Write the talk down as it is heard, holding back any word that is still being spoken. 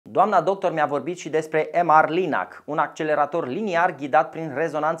Doamna doctor mi-a vorbit și despre MR LINAC, un accelerator liniar ghidat prin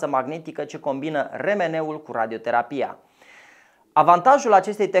rezonanță magnetică ce combină RMN-ul cu radioterapia. Avantajul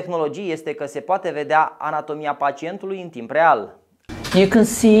acestei tehnologii este că se poate vedea anatomia pacientului în timp real. You can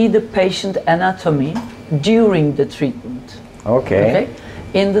see the patient anatomy during the treatment. Okay.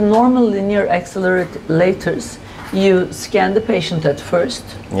 In the normal linear accelerators, you scan the patient at first,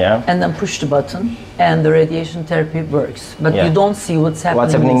 and then push the button, and the radiation therapy works. But you don't see what's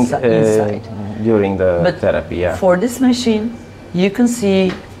happening inside during the therapy. For this machine, you can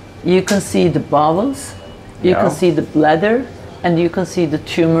see the bowels, you can see the bladder, and you can see the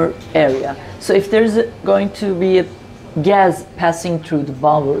tumor area. So if there's going to be a gas passing through the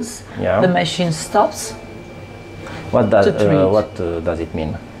bowels, the machine stops. What does it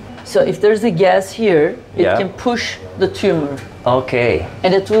mean? So if there's a gas here, it can push the tumor. Okay.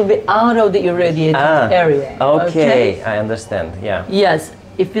 And it will be out of the irradiated area. Okay, I understand. Yeah. Yes.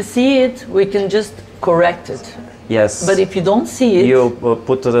 If you see it, we can just correct it. Yes. But if you don't see it, you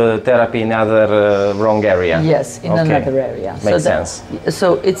put the therapy in another wrong area. Yes, in another area. Makes sense.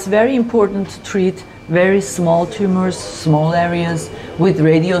 So it's very important to treat very small tumors, small areas with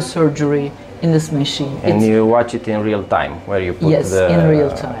radiosurgery in this machine. And you watch it in real time, where you put in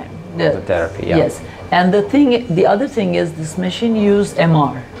real time. The therapy. Yeah. Yes. And the other thing is this machine uses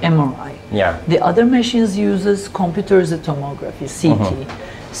MRI. Yeah. The other machines uses computerized tomography, CT.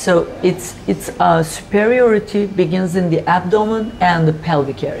 So its superiority begins in the abdomen and the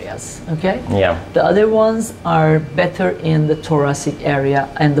pelvic areas. Okay. Yeah. The other ones are better in the thoracic area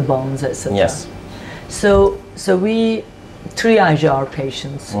and the bones, etc. Yes. So we triage our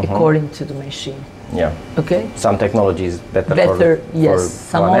patients according to the machine. Yeah. Okay. Some technology is better yes.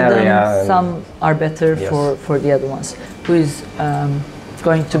 for Some one of area, them, some are better for the other ones. Who is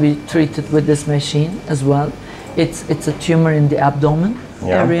going to be treated with this machine as well? It's a tumor in the abdomen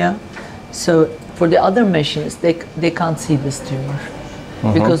area. So for the other machines, they can't see this tumor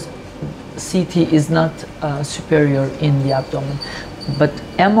because CT is not superior in the abdomen, but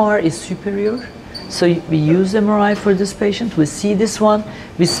MR is superior. So we use MRI for this patient. We see this one.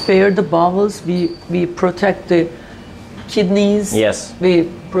 We spare the bowels. We protect the kidneys. Yes. We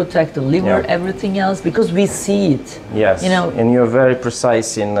protect the liver, everything else, because we see it. Yes. You know. And you're very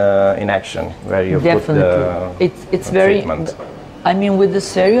precise in action where you put it's the very. treatment. I mean, with the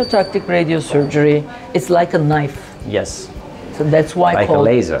stereotactic radiosurgery, it's like a knife. Yes. So that's why like a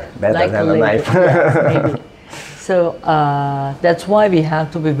laser, better than a knife. Yes, maybe. So that's why we have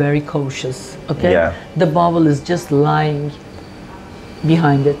to be very cautious. Okay. Yeah. The bowel is just lying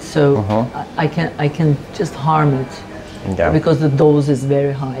behind it, so I can just harm it because the dose is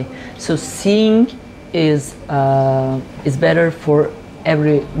very high. So seeing is better for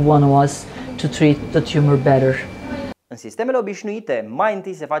every one of us to treat the tumor better. În sistemele obișnuite, mai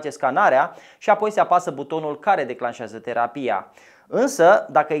întâi se face scanarea și apoi se apasă butonul care declanșează terapia. Însă,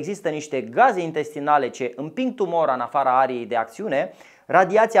 dacă există niște gaze intestinale ce împing tumora în afara ariei de acțiune,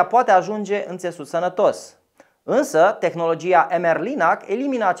 radiația poate ajunge în țesut sănătos. Însă, tehnologia MR LINAC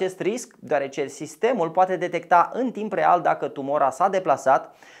elimină acest risc, deoarece sistemul poate detecta în timp real dacă tumora s-a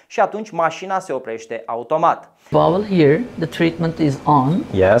deplasat și atunci mașina se oprește automat. Bowel here, the treatment is on.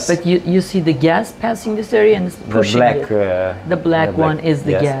 Yes. But you see the gas passing this area and it's pushing the black one is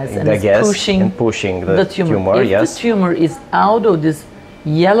the gas, and it's pushing the tumor. If the tumor is out of this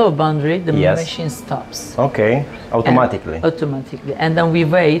yellow boundary, the machine stops. Okay, automatically. And then we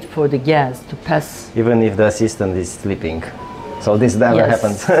wait for the gas to pass. Even if the assistant is sleeping. So this never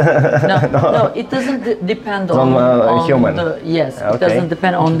happens. No, it doesn't depend on human. It doesn't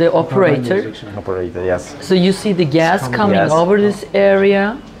depend on the operator. Yes. So you see the gas coming over this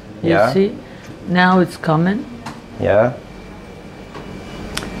area. You see, now it's coming. Yeah.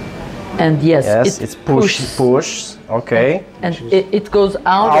 And it's pushes. Okay. And it goes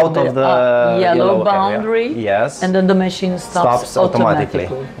out of the yellow boundary. Area. Yes. And then the machine stops automatically.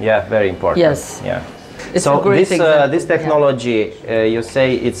 Yeah, very important. Yes. Yeah. It's so this technology, you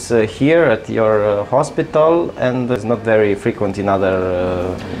say it's here at your hospital, and it's not very frequent in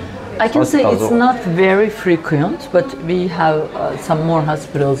other. I can say it's not very frequent, but we have some more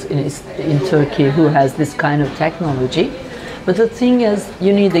hospitals in Turkey who has this kind of technology. But the thing is,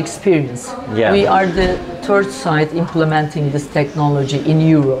 you need experience. Yeah. We are the third site implementing this technology in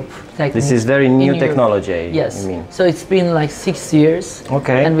Europe. This is very new technology. Yes. You mean. So it's been like 6 years.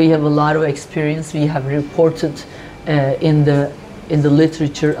 Okay. And we have a lot of experience. We have reported in the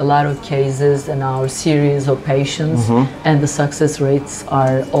literature a lot of cases in our series of patients, and the success rates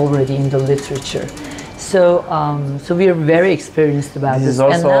are already in the literature. So we are very experienced about this. This is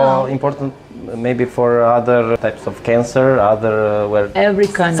also important maybe for other types of cancer, where every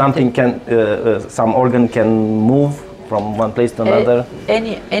kind something some organ can move from one place to another.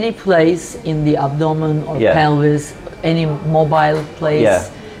 Any place in the abdomen or pelvis, any mobile place,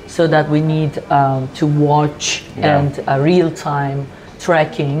 so that we need to watch and real-time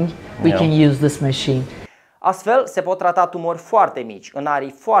tracking. We can use this machine. Astfel, se pot trata tumori foarte mici, în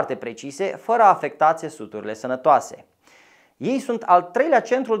arii foarte precise, fără a afecta țesuturile sănătoase. Ei sunt al treilea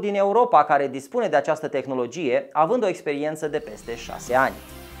centru din Europa care dispune de această tehnologie, având o experiență de peste 6 ani.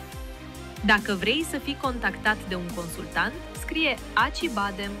 Dacă vrei să fii contactat de un consultant, scrie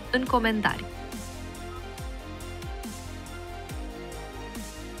ACIBADEM în comentarii.